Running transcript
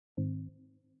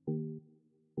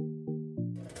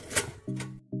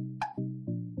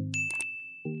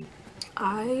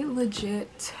I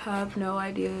legit have no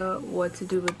idea what to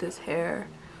do with this hair.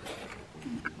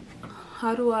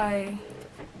 How do I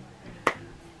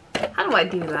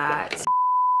do that?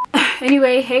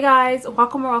 Anyway, hey guys,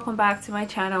 welcome back to my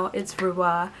channel. It's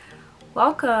Ruba.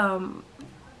 Welcome.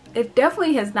 It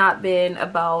definitely has not been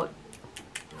about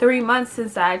 3 months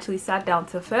since I actually sat down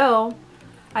to film.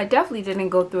 I definitely didn't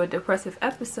go through a depressive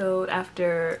episode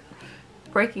after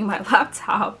breaking my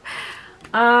laptop.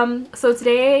 So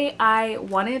today I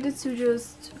wanted to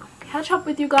just catch up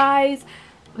with you guys,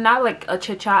 not like a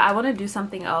chit chat. I want to do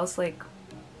something else like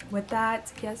with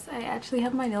that. Yes, I actually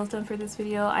have my nails done for this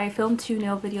video. I filmed 2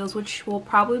 nail videos, which will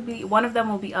probably be, one of them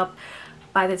will be up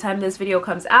by the time this video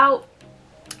comes out.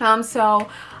 So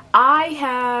I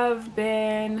have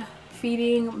been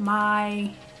feeding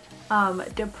my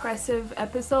depressive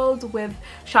episodes with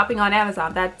shopping on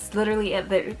Amazon. That's literally it.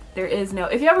 There is no,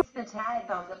 if you ever the tag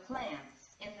of the plants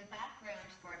in the background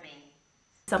for me.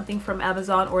 Something from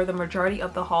Amazon, or the majority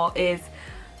of the haul is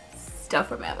stuff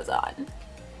from Amazon.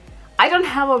 I don't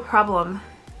have a problem.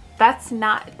 This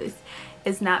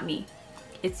is not me.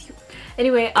 It's you.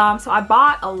 Anyway, so I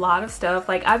bought a lot of stuff.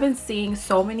 Like, I've been seeing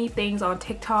so many things on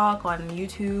TikTok, on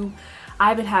YouTube.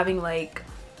 I've been having like,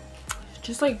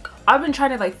 just like, I've been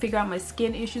trying to like figure out my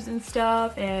skin issues and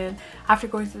stuff, and after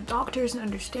going to the doctors and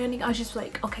understanding, I was just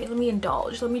like, okay, let me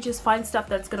indulge. Let me just find stuff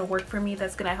that's gonna work for me,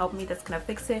 that's gonna help me, that's gonna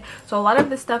fix it. So a lot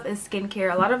of this stuff is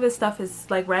skincare. A lot of this stuff is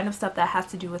like random stuff that has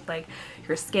to do with like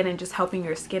your skin and just helping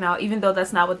your skin out, even though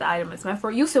that's not what the item is meant for.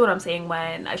 You see what I'm saying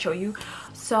when I show you.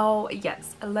 So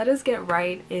yes, let us get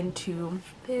right into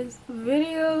this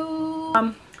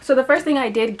video. So the first thing I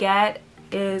did get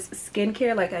is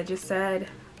skincare, like I just said.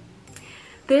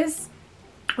 This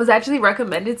was actually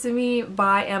recommended to me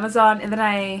by Amazon, and then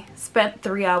I spent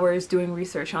 3 hours doing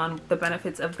research on the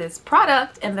benefits of this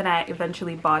product, and then I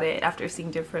eventually bought it after seeing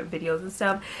different videos and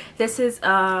stuff. This is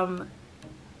you're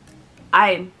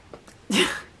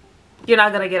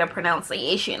not gonna get a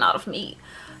pronunciation out of me.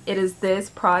 It is this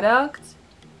product.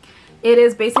 It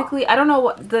is basically, I don't know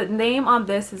what the name on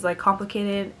this is, like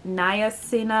complicated.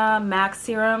 Niacina Max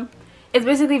Serum. It's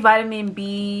basically vitamin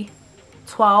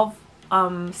B12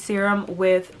 serum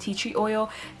with tea tree oil.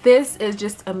 This is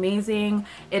just amazing.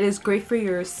 It is great for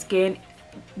your skin.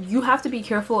 You have to be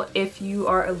careful if you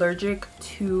are allergic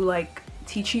to like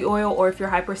tea tree oil, or if you're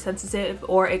hypersensitive,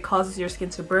 or it causes your skin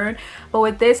to burn. But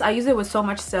with this, I use it with so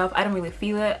much stuff, I don't really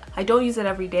feel it. I don't use it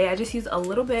every day. I just use a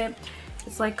little bit.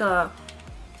 It's like a,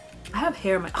 I have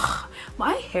hair in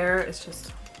my hair is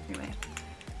just, anyway.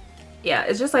 Yeah,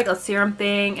 it's just like a serum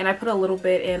thing, and I put a little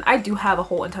bit in. I do have a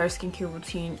whole entire skincare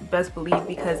routine, best believe,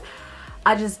 because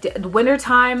I just did winter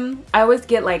time. I always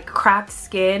get like cracked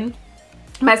skin.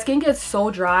 My skin gets so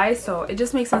dry, so it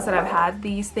just makes sense that I've had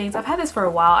these things. I've had this for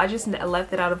a while. I just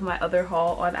left it out of my other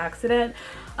haul on accident.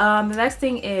 The next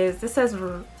thing is, this says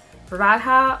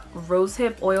Radha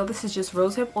rosehip oil. This is just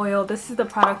rosehip oil. This is the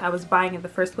product I was buying in the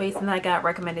first place, and I got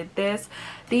recommended this.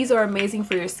 These are amazing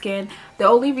for your skin. The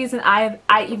only reason I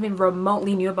even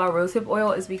remotely knew about rosehip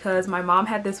oil is because my mom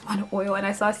had this one oil, and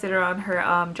I saw it sit on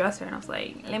her dresser, and I was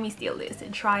like, let me steal this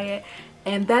and try it.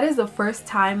 And that is the first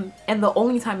time and the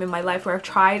only time in my life where I've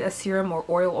tried a serum or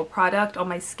oil or product on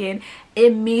my skin.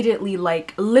 Immediately,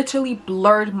 like literally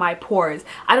blurred my pores.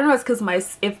 I don't know, it's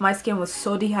because if my skin was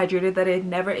so dehydrated that it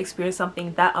never experienced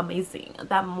something that amazing,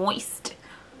 that moist.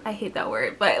 I hate that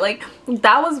word, but like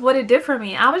that was what it did for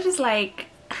me. I was just like,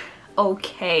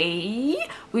 okay,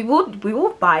 we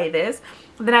will buy this.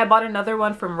 And then I bought another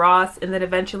one from Ross, and then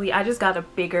eventually I just got a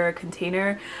bigger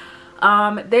container.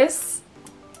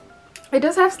 It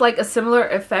does have like a similar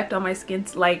effect on my skin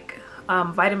to like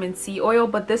vitamin C oil,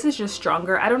 but this is just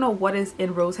stronger. I don't know what is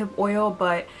in rosehip oil,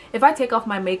 but if I take off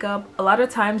my makeup, a lot of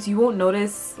times you won't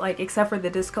notice, like except for the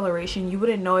discoloration, you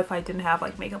wouldn't know if I didn't have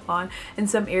like makeup on in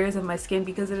some areas of my skin,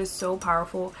 because it is so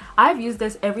powerful. I've used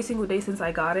this every single day since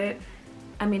I got it.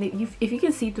 I mean, if you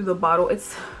can see through the bottle,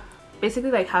 it's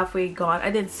basically like halfway gone. I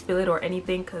didn't spill it or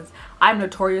anything, because I'm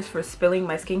notorious for spilling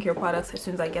my skincare products as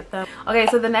soon as I get them. Okay,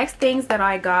 so the next things that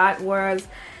I got was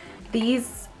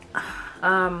these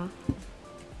I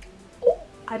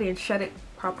didn't shut it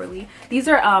properly. These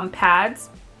are pads.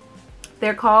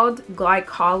 They're called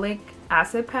glycolic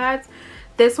acid pads.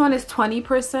 This one is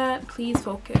 20%. Please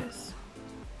focus.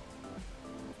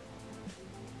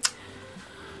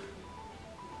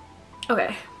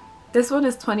 Okay, this one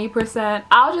is 20%.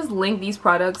 I'll just link these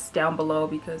products down below,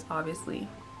 because obviously,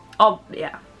 oh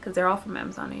yeah, because they're all from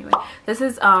Amazon anyway. This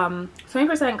is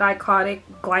 20%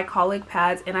 glycolic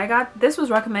pads, and this was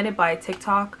recommended by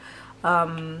TikTok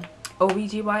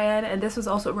OBGYN, and this was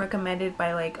also recommended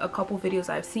by like a couple videos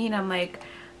I've seen. I'm like,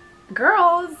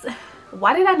 girls,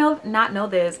 why did I not know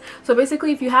this? So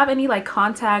basically, if you have any like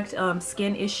contact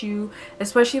skin issue,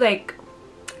 especially like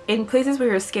in places where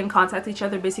your skin contacts each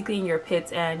other, basically in your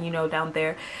pits and, you know, down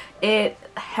there, it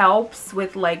helps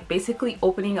with like basically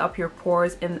opening up your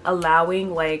pores and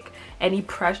allowing like any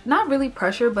pressure, not really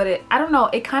pressure, but it, I don't know,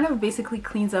 it kind of basically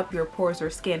cleans up your pores or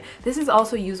skin. This is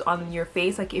also used on your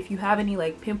face, like if you have any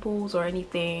like pimples or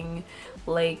anything,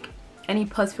 like any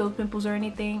pus-filled pimples or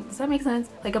anything. Does that make sense?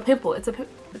 Like a pimple, it's a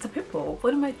pimple.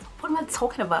 What am I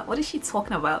talking about? What is she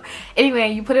talking about?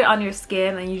 Anyway, you put it on your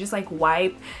skin and you just like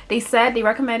wipe. They said they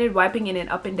recommended wiping in an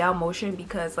up and down motion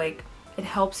because like it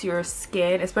helps your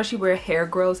skin, especially where hair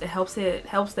grows. It helps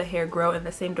the hair grow in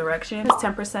the same direction. It's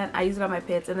 10%. I use it on my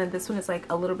pits, and then this one is like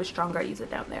a little bit stronger. I use it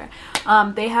down there.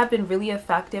 They have been really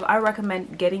effective. I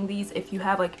recommend getting these if you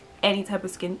have like any type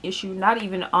of skin issue, not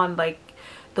even on like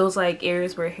those like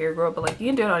areas where hair grow, but like you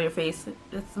can do it on your face.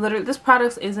 It's literally, this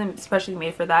product isn't especially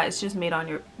made for that. It's just made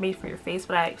for your face,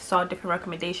 but I saw different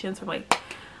recommendations from like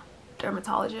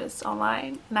dermatologists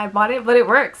online and I bought it, but it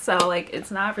works. So like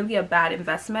it's not really a bad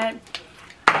investment.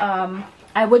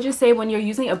 I would just say when you're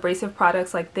using abrasive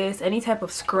products like this, any type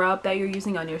of scrub that you're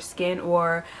using on your skin,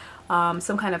 or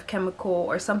some kind of chemical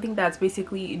or something that's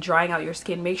basically drying out your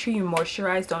skin, make sure you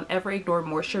moisturize. Don't ever ignore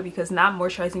moisture, because not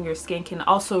moisturizing your skin can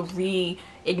also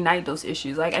reignite those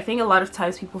issues. Like I think a lot of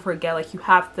times people forget like you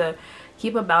have to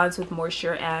keep a balance with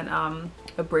moisture and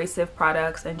abrasive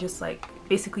products, and just like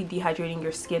basically dehydrating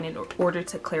your skin in order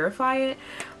to clarify it.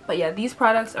 But yeah, these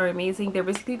products are amazing. They're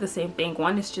basically the same thing.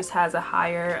 One is just has a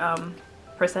higher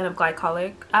percent of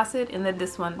glycolic acid, and then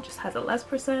this one just has a less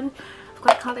percent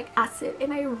glycolic acid.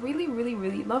 And I really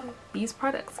love these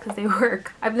products because they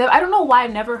work. I don't know why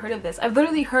I've never heard of this. I've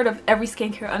literally heard of every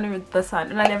skincare under the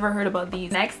sun, and I never heard about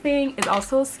these. Next thing is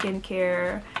also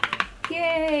skincare.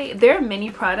 Yay! There are many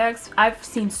products. I've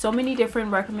seen so many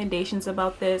different recommendations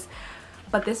about this,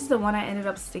 but this is the one I ended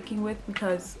up sticking with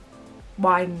because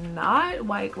why not?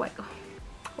 Why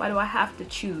do I have to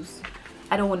choose?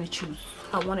 I don't want to choose.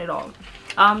 I want it all.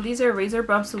 These are razor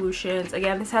bump solutions.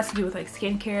 Again, this has to do with like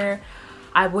skincare.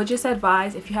 I would just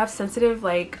advise, if you have sensitive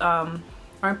like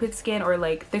armpit skin or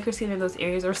like thicker skin in those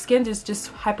areas, or skin is just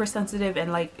hypersensitive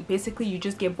and like basically you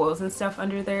just get boils and stuff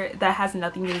under there that has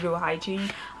nothing to do with hygiene,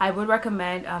 I would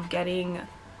recommend getting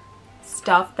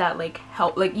stuff that like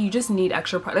help. Like you just need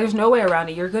extra there's no way around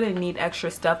it. You're gonna need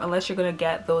extra stuff unless you're gonna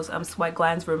get those sweat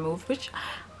glands removed, which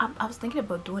I was thinking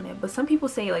about doing it, but some people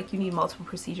say like you need multiple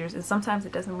procedures and sometimes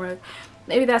it doesn't work.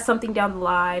 Maybe that's something down the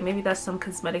line. Maybe that's some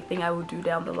cosmetic thing I will do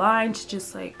down the line to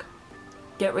just like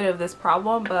get rid of this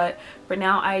problem. But for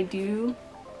now, I do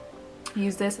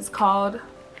use this. It's called,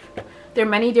 there are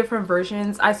many different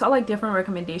versions. I saw like different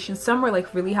recommendations. Some were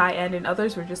like really high end and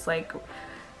others were just like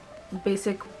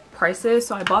basic prices.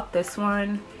 So I bought this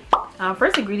one.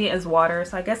 First ingredient is water,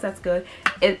 so I guess that's good.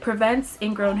 It prevents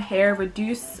ingrown hair,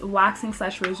 reduce waxing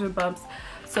 / razor bumps.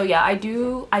 So yeah, I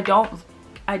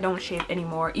don't shave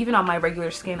anymore. Even on my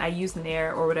regular skin, I use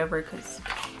Nair or whatever, because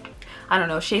I don't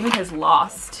know, shaving has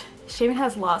lost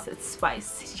its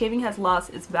spice. Shaving has lost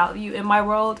its value in my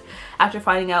world after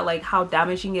finding out like how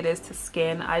damaging it is to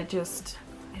skin. I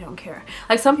don't care.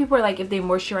 Like some people are like, if they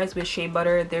moisturize with shea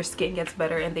butter, their skin gets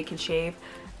better and they can shave.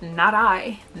 Not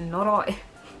I.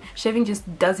 Shaving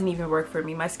just doesn't even work for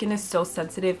me. My skin is so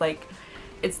sensitive, like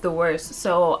it's the worst.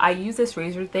 So I use this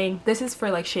razor thing. This is for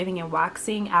like shaving and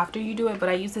waxing after you do it, but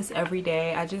I use this every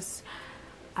day. I just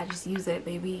use it,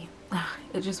 baby.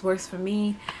 It just works for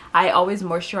me. I always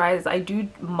moisturize. I do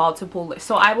multiple,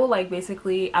 so I will like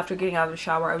basically after getting out of the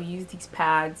shower, I will use these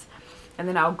pads, and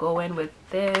then I'll go in with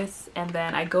this, and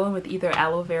then I go in with either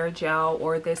aloe vera gel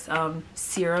or this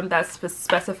serum that's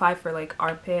specified for like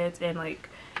armpits and like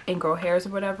ingrown hairs or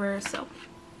whatever. So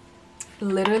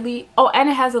literally, oh, and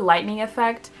it has a lightening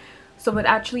effect. So what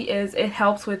actually is, it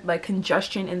helps with like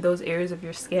congestion in those areas of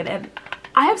your skin, and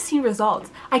I have seen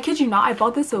results. I kid you not, I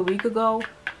bought this a week ago,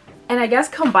 and I guess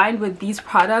combined with these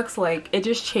products, like it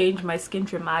just changed my skin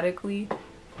dramatically.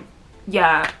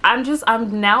 Yeah,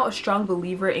 I'm now a strong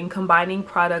believer in combining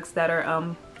products that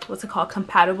are what's it called,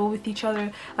 compatible with each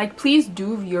other. Like please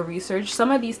do your research.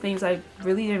 Some of these things I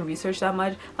really didn't research that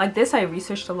much. Like this I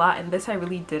researched a lot, and this I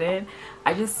really didn't.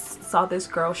 I just saw this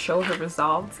girl show her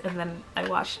results, and then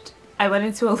I went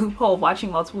into a loophole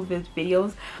watching multiple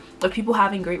videos of people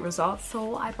having great results,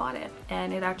 so I bought it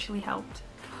and it actually helped.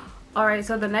 Alright,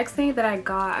 so the next thing that I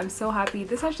got, I'm so happy.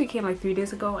 This actually came like 3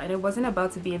 days ago, and it wasn't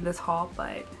about to be in this haul,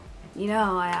 but you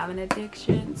know I have an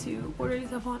addiction to ordering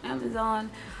stuff on Amazon.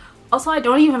 Also, I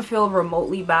don't even feel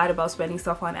remotely bad about spending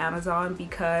stuff on Amazon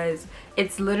because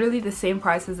it's literally the same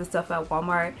price as the stuff at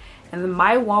Walmart. And then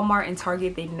my Walmart and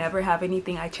Target, they never have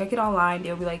anything. I check it online,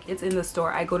 they'll be like, it's in the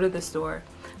store. I go to the store,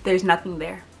 there's nothing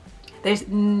there. There's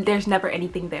never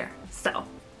anything there. So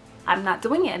I'm not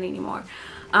doing it anymore.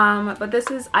 But this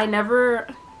is, I never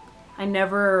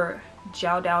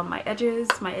gel down my edges.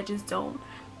 My edges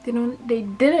they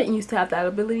didn't used to have that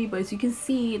ability, but as you can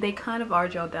see, they kind of are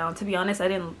gelled down. To be honest, I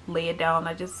didn't lay it down,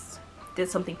 I just did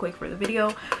something quick for the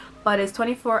video. But it's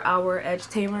 24-hour edge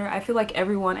tamer. I feel like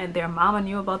everyone and their mama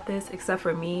knew about this except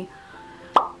for me.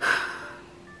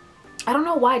 I don't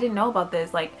know why I didn't know about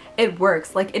this. Like, it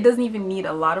works. Like, it doesn't even need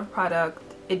a lot of product,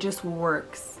 it just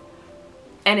works.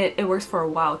 And it works for a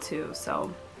while too.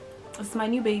 So this is my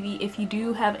new baby. If you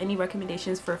do have any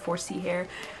recommendations for 4C hair,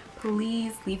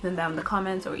 please leave them down in the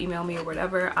comments or email me or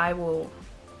whatever.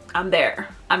 I'm there.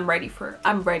 I'm ready.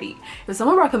 If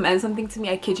someone recommends something to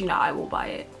me, I kid you not, I will buy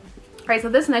it. Alright, so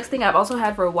this next thing I've also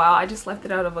had for a while. I just left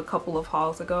it out of a couple of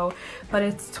hauls ago, but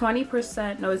it's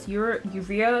 20%, no, it's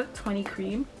Urea 20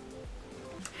 cream.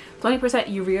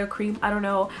 20% urea cream. I don't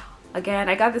know. Again,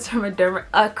 I got this from a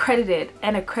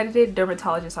accredited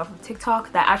dermatologist off of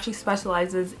TikTok that actually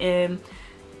specializes in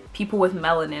people with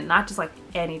melanin, not just like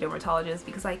any dermatologist,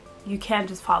 because like you can't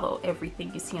just follow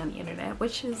everything you see on the internet,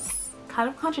 which is kind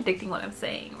of contradicting what I'm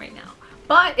saying right now.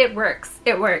 But it works.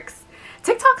 It works.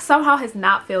 TikTok somehow has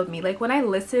not failed me. Like, when I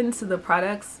listen to the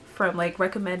products from like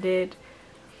recommended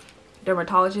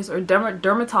dermatologists or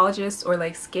dermatologists or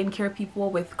like skincare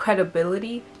people with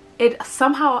credibility, it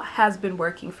somehow has been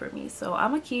working for me. So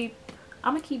I'm gonna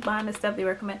keep buying the stuff they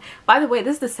recommend. By the way,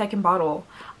 this is the second bottle.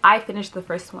 I finished the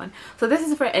first one. So this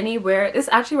is for anywhere. This is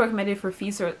actually recommended for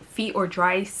feet or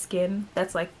dry skin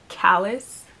that's like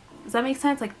callous. Does that make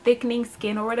sense? Like thickening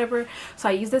skin or whatever. So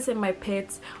I use this in my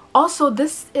pits. Also,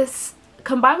 this is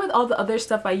combined with all the other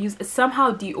stuff I use, is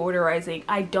somehow deodorizing.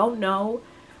 I don't know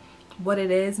what it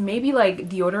is. Maybe like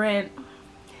deodorant,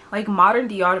 like modern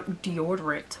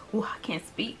deodorant. Ooh, I can't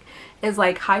speak. Is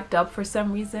like hyped up for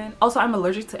some reason. Also, I'm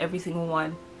allergic to every single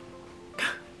one.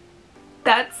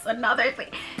 That's another thing.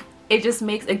 It just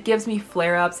gives me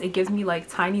flare-ups. It gives me like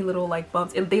tiny little like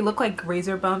bumps. They look like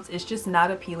razor bumps. It's just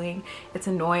not appealing. It's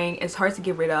annoying. It's hard to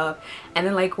get rid of. And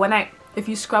then like if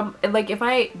you scrub, like if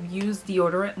I use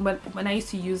deodorant, when I used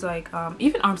to use like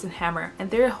even Arms & Hammer, and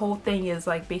their whole thing is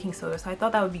like baking soda, so I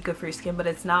thought that would be good for your skin, but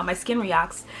it's not. My skin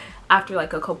reacts after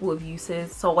like a couple of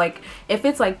uses. So like if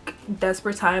it's like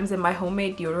desperate times and my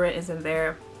homemade deodorant isn't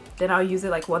there, then I'll use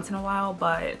it like once in a while.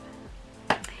 But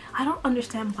I don't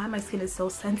understand why my skin is so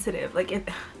sensitive. Like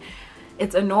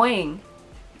it's annoying.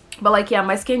 But like, yeah,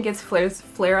 my skin gets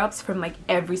flare-ups from like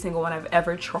every single one I've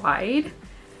ever tried.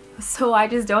 So I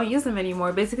just don't use them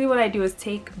anymore. Basically what I do is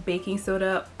take baking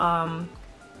soda,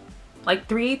 like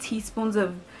 3 tablespoons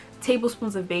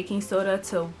of baking soda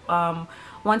to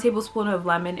 1 tablespoon of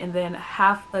lemon, and then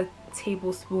half a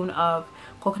tablespoon of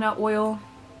coconut oil.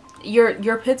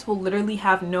 Your pits will literally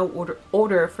have no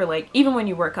odor for like, even when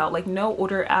you work out, like no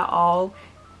odor at all.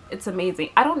 It's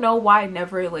amazing. I don't know why I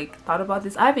never like thought about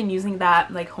this. I've been using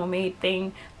that like homemade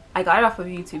thing. I got it off of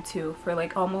YouTube too for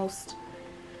like almost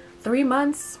 3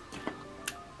 months.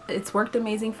 It's worked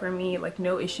amazing for me, like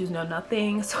no issues, no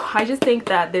nothing. So I just think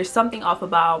that there's something off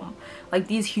about like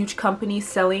these huge companies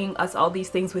selling us all these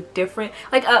things with different,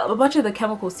 like a bunch of the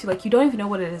chemicals too, like you don't even know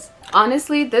what it is.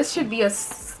 Honestly, this should be a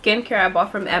skincare I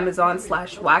bought from Amazon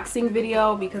 / waxing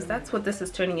video, because that's what this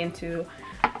is turning into.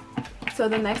 So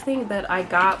the next thing that I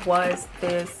got was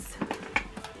this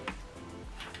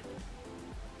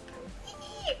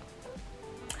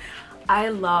I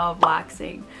love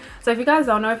waxing. So if you guys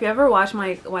don't know, if you ever watch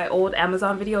my old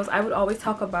Amazon videos, I would always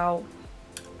talk about,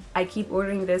 I keep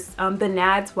ordering this, the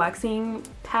Nads waxing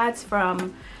pads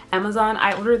from Amazon.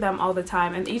 I order them all the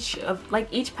time, and each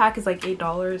pack is like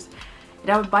 $8. And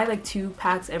I would buy like 2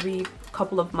 packs every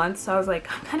couple of months. So I was like,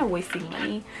 I'm kind of wasting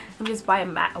money. I'm just buy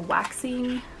a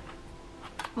waxing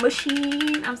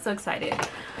machine. I'm so excited.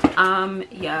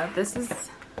 Yeah, this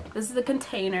is the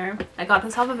container. I got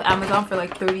this off of Amazon for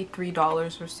like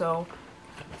 $33 or so.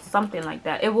 Something like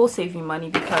that. It will save you money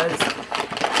because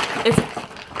it's,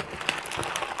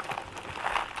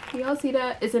 y'all see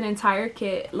that? It's an entire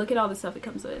kit. Look at all the stuff it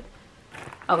comes with.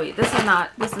 Oh wait, this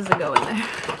doesn't go in there.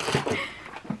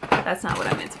 That's not what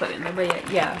I meant to put in there, but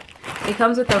yeah. It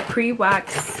comes with a pre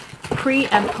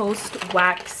and post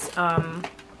wax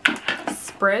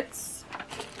spritz.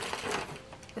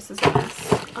 This is a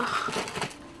mess. Ugh.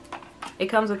 It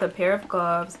comes with a pair of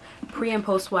gloves, pre and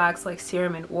post wax like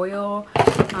serum and oil,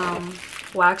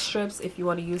 wax strips if you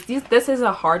want to use these. This is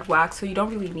a hard wax, so you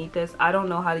don't really need this. I don't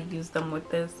know how to use them with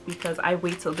this because I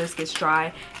wait till this gets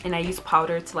dry and I use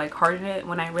powder to like harden it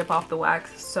when I rip off the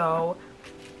wax. So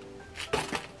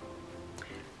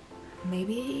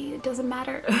maybe it doesn't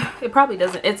matter. It probably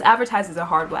doesn't. It's advertised as a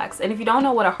hard wax, and if you don't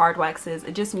know what a hard wax is,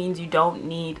 it just means you don't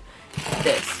need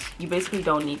this. You basically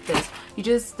don't need this. You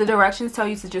just, the directions tell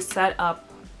you to just set up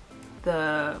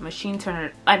the machine, turn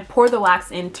it, I pour the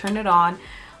wax in, turn it on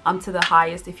to the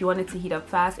highest if you want it to heat up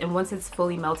fast, and once it's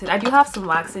fully melted, I do have some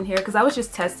wax in here because I was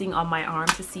just testing on my arm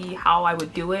to see how I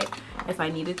would do it if I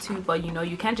needed to. But you know,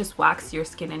 you can't just wax your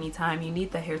skin anytime. You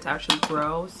need the hair to actually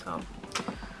grow. So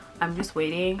I'm just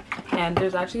waiting, and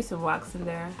there's actually some wax in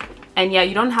there. And yeah,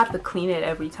 you don't have to clean it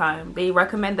every time. They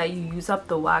recommend that you use up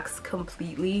the wax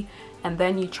completely and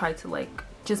then you try to like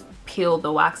just peel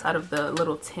the wax out of the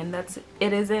little tin that's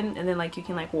it is in, and then like you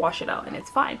can like wash it out and it's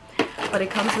fine. But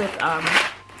it comes with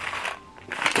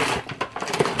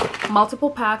multiple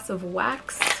packs of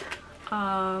wax.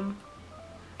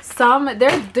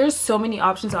 There's so many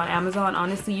options on Amazon.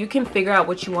 Honestly, you can figure out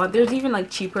what you want. There's even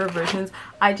like cheaper versions.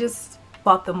 I just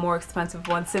bought the more expensive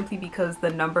one simply because the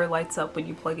number lights up when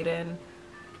you plug it in.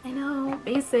 I know,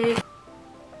 basic.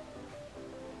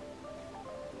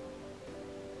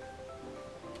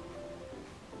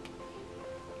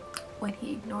 When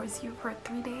he ignores you for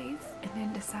 3 days and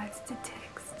then decides to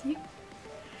text you,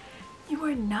 you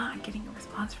are not getting a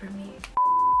response from me.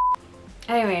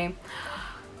 Anyway,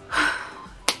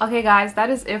 okay guys, that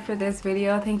is it for this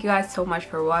video. Thank you guys so much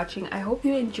for watching. I hope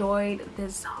you enjoyed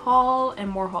this haul and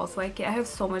more hauls like it. I have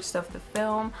so much stuff to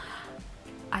film.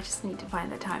 I just need to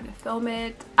find the time to film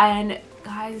it. And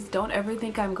guys, don't ever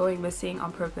think I'm going missing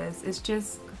on purpose. It's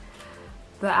just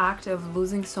the act of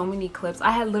losing so many clips.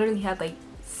 I had literally had like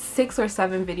 6 or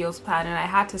 7 videos planned, and I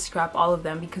had to scrap all of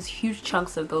them because huge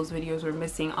chunks of those videos were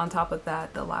missing. On top of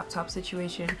that, the laptop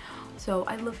situation. So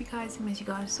I love you guys, I miss you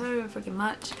guys so freaking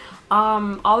much.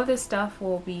 All of this stuff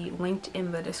will be linked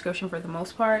in the description for the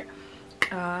most part.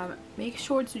 Make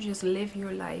sure to just live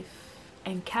your life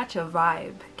and catch a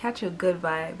vibe, catch a good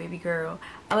vibe, baby girl.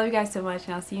 I love you guys so much,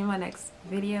 and I'll see you in my next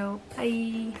video.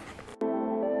 Bye.